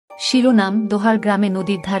শিরোনাম: দোহার গ্রামে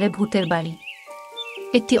নদীর ধারে ভূতের বাড়ি।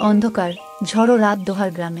 একটি অন্ধকার ঝড়ো রাত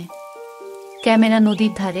দোহার গ্রামে। ক্যামেরা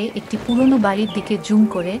নদীর ধারে একটি পুরনো বাড়ির দিকে জুম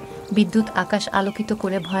করে বিদ্যুৎ আকাশ আলোকিত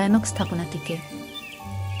করে ভয়ানক স্থাপনাটিকে।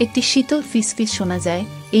 একটি শীতল ফিসফিস শোনা যায়,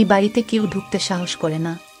 এই বাড়িতে কেউ ঢুকতে সাহস করে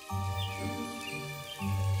না।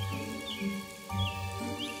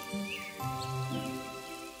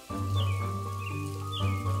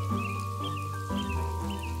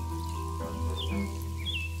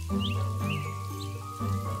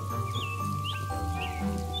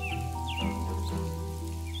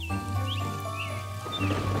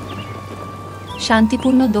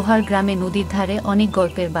 শান্তিপূর্ণ দোহার গ্রামে নদীর ধারে অনেক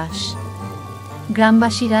গল্পের বাস।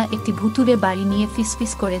 গ্রামবাসীরা একটি ভুতুড়ে বাড়ি নিয়ে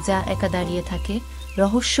ফিসফিস করে যা একা দাঁড়িয়ে থাকে,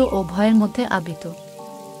 রহস্য ও ভয়ের মধ্যে আবৃত।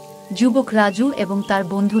 যুবক রাজু এবং তার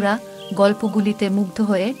বন্ধুরা গল্পগুলিতে মুগ্ধ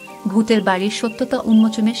হয়ে ভূতের বাড়ির সত্যতা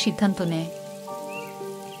উন্মোচনের সিদ্ধান্ত নেয়।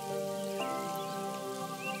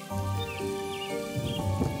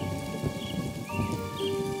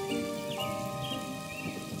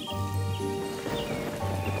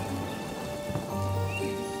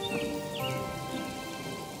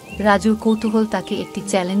 রাজুর কৌতূহল তাকে একটি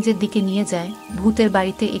চ্যালেঞ্জের দিকে নিয়ে যায়, ভূতের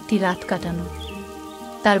বাড়িতে একটি রাত কাটানো।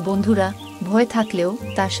 তার বন্ধুরা ভয় থাকলেও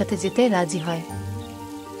তার সাথে যেতে রাজি হয়।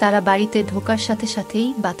 তারা বাড়িতে ঢোকার সাথে সাথেই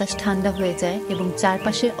বাতাস ঠান্ডা হয়ে যায় এবং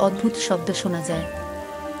চারপাশে অদ্ভুত শব্দ শোনা যায়।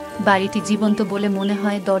 বাড়িটি জীবন্ত বলে মনে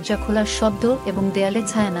হয়, দরজা খোলার শব্দ এবং দেয়ালে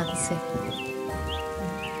ছায়া নাচছে।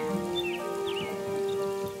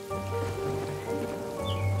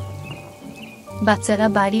 বাচ্চারা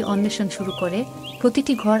বাড়ি অন্বেষণ শুরু করে,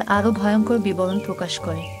 প্রতিটি ঘর আরও ভয়ঙ্কর বিবরণ প্রকাশ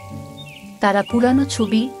করে। তারা পুরানো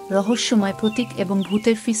ছবি, রহস্যময় প্রতীক এবং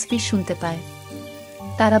ভূতের ফিসফিস শুনতে পায়।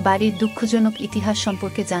 তারা বাড়ির দুঃখজনক ইতিহাস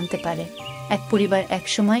সম্পর্কে জানতে পারে। এক পরিবার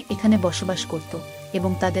একসময় এখানে বসবাস করত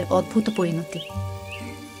এবং তাদের অদ্ভুত পরিণতি।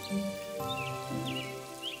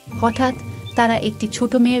 হঠাৎ তারা একটি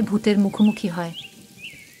ছোট মেয়ের ভূতের মুখোমুখি হয়।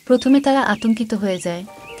 প্রথমে তারা আতঙ্কিত হয়ে যায়,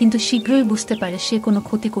 কিন্তু শীঘ্রই বুঝতে পারে সে কোনো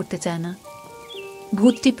ক্ষতি করতে চায় না।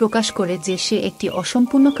 ভূতটি প্রকাশ করে যে সে একটি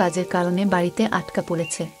অসম্পূর্ণ কাজের কারণে বাড়িতে আটকা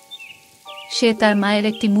পড়েছে। সে তার মায়ের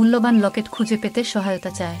একটি মূল্যবান লকেট খুঁজে পেতে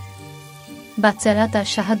সহায়তা চায়। বাচ্চারা তার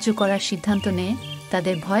সাহায্য করার সিদ্ধান্ত নেয়,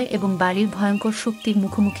 তাদের ভয় এবং বাড়ির ভয়ঙ্কর শক্তির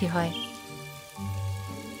মুখোমুখি হয়।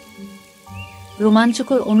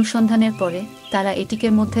 রোমাঞ্চকর অনুসন্ধানের পরে তারা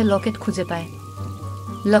এটিকের মধ্যে লকেট খুঁজে পায়।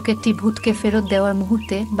 লকেটটি ভূতকে ফেরত দেওয়ার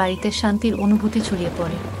মুহূর্তে বাড়িতে শান্তির অনুভূতি ছড়িয়ে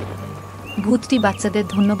পড়ে। ভূতটি বাচ্চাদের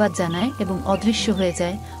ধন্যবাদ জানায় এবং অদৃশ্য হয়ে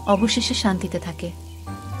যায়, অবশেষে শান্তিতে থাকে।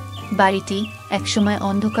 বাড়িটি একসময়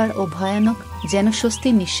অন্ধকার ও ভয়ানক, যেন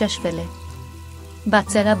স্বস্তির নিঃশ্বাস ফেলে।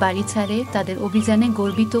 বাচ্চারা বাড়ি ছাড়ে, তাদের অভিযানে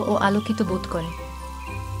গর্বিত ও আলোকিত বোধ করে।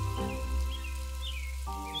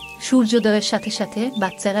 সূর্যোদয়ের সাথে সাথে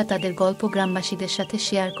বাচ্চারা তাদের গল্প গ্রামবাসীদের সাথে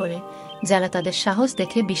শেয়ার করে, যারা তাদের সাহস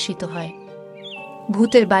দেখে বিস্মিত হয়।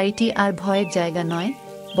 ভূতের বাড়িটি আর ভয়ের জায়গা নয়,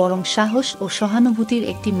 বরং সাহস ও সহানুভূতির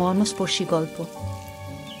একটি মর্মস্পর্শী গল্প।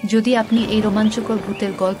 যদি আপনি এই রোমাঞ্চকর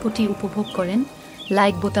ভূতের গল্পটি উপভোগ করেন,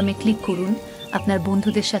 লাইক বোতামে ক্লিক করুন, আপনার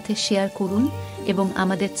বন্ধুদের সাথে শেয়ার করুন এবং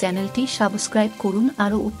আমাদের চ্যানেলটি সাবস্ক্রাইব করুন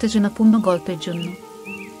আরও উত্তেজনাপূর্ণ গল্পের জন্য।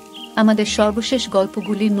 আমাদের সর্বশেষ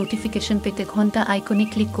গল্পগুলির নোটিফিকেশন পেতে ঘন্টা আইকনে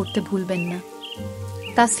ক্লিক করতে ভুলবেন না।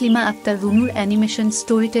 তাসলিমা আক্তার রুনুর অ্যানিমেশন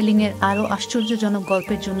স্টোরিটেলিংয়ের আরও আশ্চর্যজনক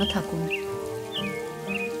গল্পের জন্য থাকুন।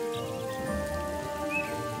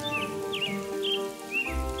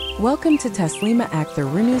 Welcome to Taslema Akther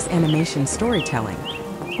Runu's animation storytelling,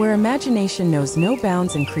 where imagination knows no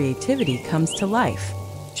bounds and creativity comes to life.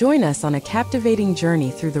 Join us on a captivating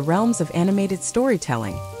journey through the realms of animated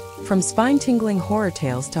storytelling, from spine-tingling horror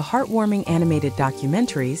tales to heartwarming animated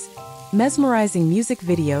documentaries, mesmerizing music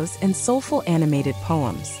videos, and soulful animated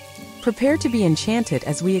poems. Prepare to be enchanted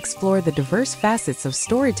as we explore the diverse facets of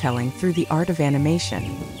storytelling through the art of animation.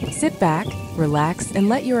 Sit back, relax, and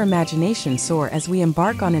let your imagination soar as we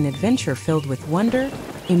embark on an adventure filled with wonder,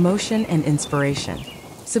 emotion, and inspiration.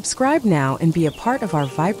 Subscribe now and be a part of our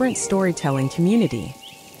vibrant storytelling community.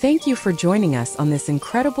 Thank you for joining us on this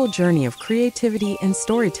incredible journey of creativity and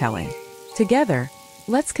storytelling. Together,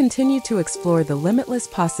 let's continue to explore the limitless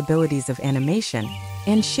possibilities of animation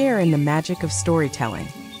and share in the magic of storytelling.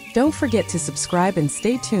 Don't forget to subscribe and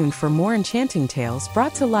stay tuned for more enchanting tales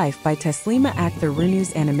brought to life by Taslema Akther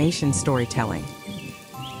Runu's animation storytelling.